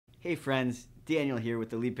Hey friends, Daniel here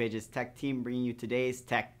with the Leadpages tech team bringing you today's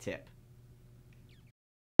tech tip.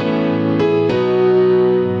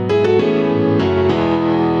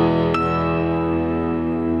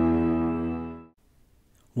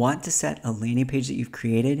 Want to set a landing page that you've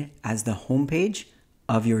created as the home page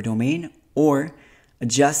of your domain or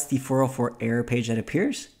adjust the 404 error page that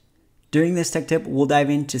appears? During this tech tip, we'll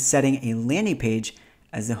dive into setting a landing page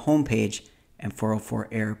as the home page and 404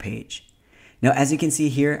 error page. Now, as you can see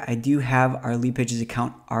here, I do have our Leadpages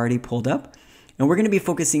account already pulled up, and we're going to be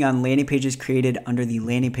focusing on landing pages created under the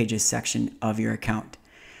landing pages section of your account.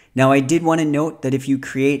 Now, I did want to note that if you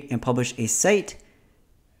create and publish a site,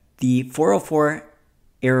 the 404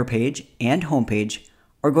 error page and home page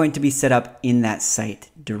are going to be set up in that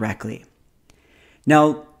site directly.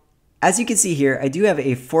 Now, as you can see here, I do have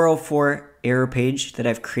a 404 error page that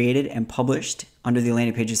I've created and published under the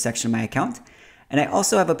landing pages section of my account. And I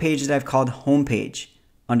also have a page that I've called home page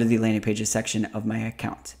under the landing pages section of my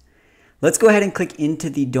account. Let's go ahead and click into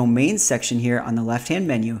the domain section here on the left-hand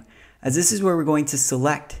menu, as this is where we're going to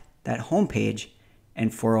select that home page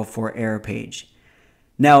and 404 error page.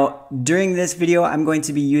 Now, during this video, I'm going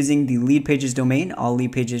to be using the Leadpages domain. All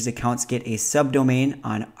Leadpages accounts get a subdomain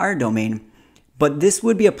on our domain, but this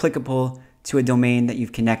would be applicable to a domain that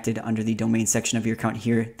you've connected under the domain section of your account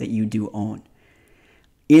here that you do own.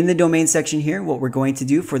 In the domain section here, what we're going to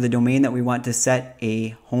do for the domain that we want to set a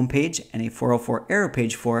home page and a 404 error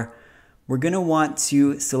page for, we're going to want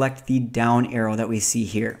to select the down arrow that we see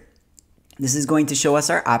here. This is going to show us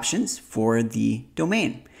our options for the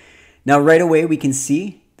domain. Now, right away, we can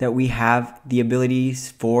see that we have the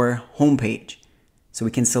abilities for home page. So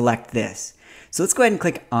we can select this. So let's go ahead and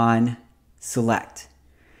click on select.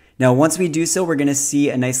 Now, once we do so, we're going to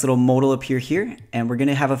see a nice little modal appear here, and we're going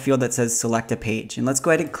to have a field that says select a page. And let's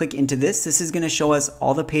go ahead and click into this. This is going to show us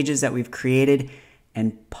all the pages that we've created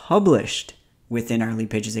and published within our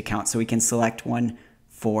Leadpages account. So we can select one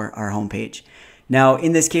for our homepage. Now,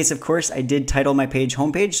 in this case, of course, I did title my page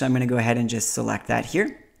homepage, so I'm going to go ahead and just select that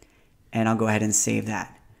here, and I'll go ahead and save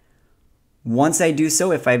that. Once I do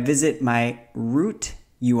so, if I visit my root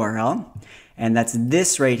URL, and that's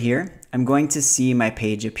this right here, I'm going to see my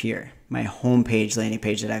page appear, my home page landing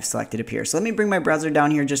page that I've selected appear. So let me bring my browser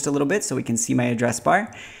down here just a little bit so we can see my address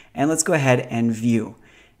bar, and let's go ahead and view.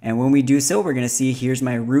 And when we do so, we're going to see here's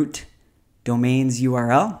my root domains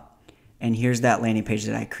URL, and here's that landing page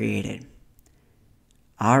that I created.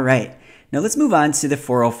 All right, now let's move on to the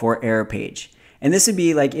 404 error page. And this would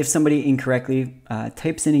be like if somebody incorrectly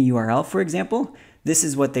types in a URL, for example, this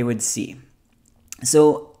is what they would see.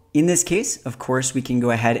 So in this case, of course, we can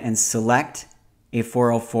go ahead and select a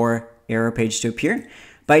 404 error page to appear.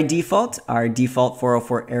 By default, our default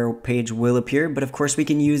 404 error page will appear, but of course we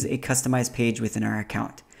can use a customized page within our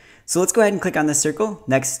account. So let's go ahead and click on the circle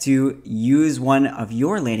next to use one of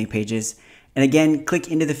your landing pages. And again,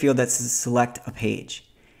 click into the field that says select a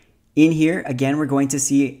page. In here, again, we're going to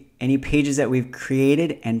see any pages that we've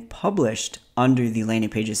created and published under the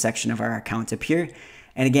landing pages section of our account appear.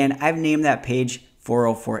 And again, I've named that page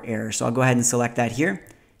 404 error. So I'll go ahead and select that here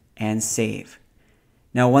and save.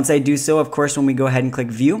 Now, once I do so, of course, when we go ahead and click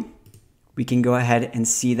view, we can go ahead and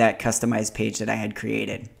see that customized page that I had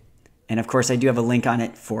created. And of course, I do have a link on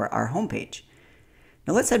it for our homepage.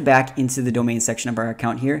 Now let's head back into the domain section of our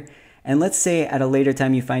account here. And let's say at a later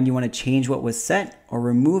time you find you want to change what was set or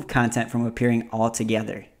remove content from appearing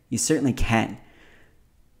altogether. You certainly can.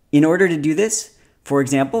 In order to do this, for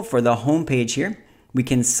example, for the home page here, we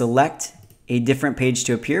can select a different page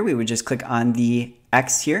to appear. We would just click on the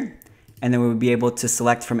X here, and then we would be able to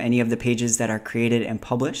select from any of the pages that are created and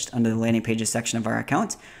published under the landing pages section of our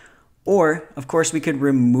account. Or, of course, we could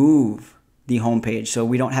remove the home page so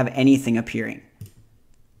we don't have anything appearing,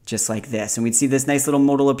 just like this. And we'd see this nice little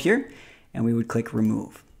modal appear, and we would click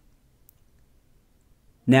remove.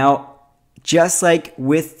 Now, just like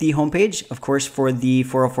with the home page, of course, for the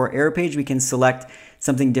 404 error page, we can select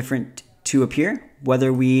something different to appear,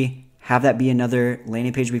 whether we have that be another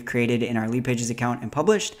landing page we've created in our Leadpages account and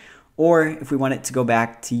published, or if we want it to go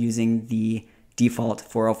back to using the default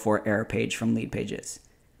 404 error page from Leadpages.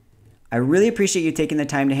 I really appreciate you taking the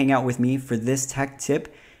time to hang out with me for this tech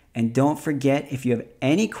tip. And don't forget, if you have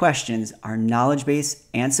any questions, our knowledge base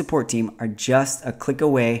and support team are just a click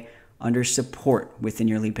away under support within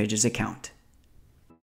your Leadpages account.